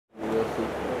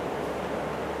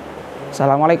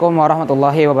Assalamualaikum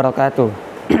warahmatullahi wabarakatuh.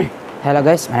 Hello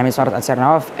guys, my name is Farros Atsir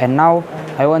Nawaf, and now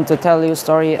I want to tell you a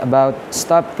story about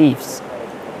stop thieves.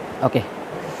 Okay,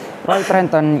 Roy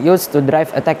Trenton used to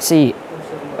drive a taxi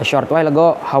a short while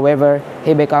ago. However,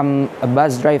 he became a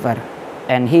bus driver,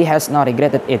 and he has not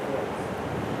regretted it.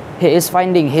 He is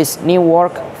finding his new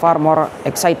work far more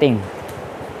exciting.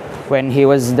 When he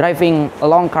was driving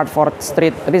along Cartford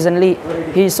Street recently,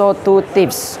 he saw two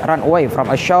thieves run away from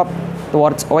a shop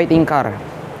towards a waiting car.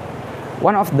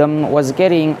 One of them was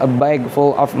carrying a bag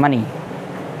full of money,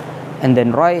 and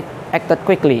then Roy acted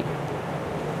quickly.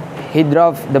 He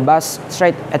drove the bus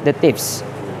straight at the thieves.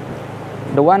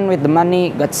 The one with the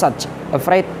money got such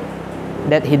afraid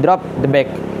that he dropped the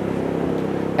bag.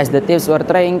 As the thieves were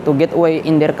trying to get away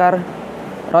in their car,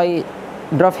 Roy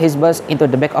drove his bus into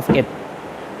the back of it.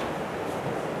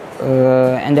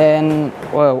 And then,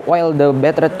 while the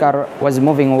battered car was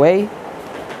moving away,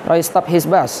 Roy stopped his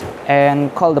bus and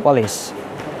called the police.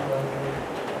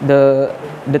 The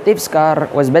thief's car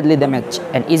was badly damaged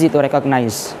and easy to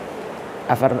recognize.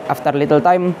 After little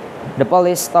time, the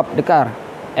police stopped the car,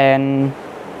 and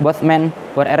both men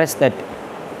were arrested.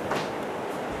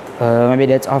 Maybe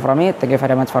that's all from me. Thank you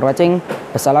very much for watching.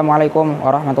 Wassalamualaikum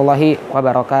warahmatullahi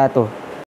wabarakatuh.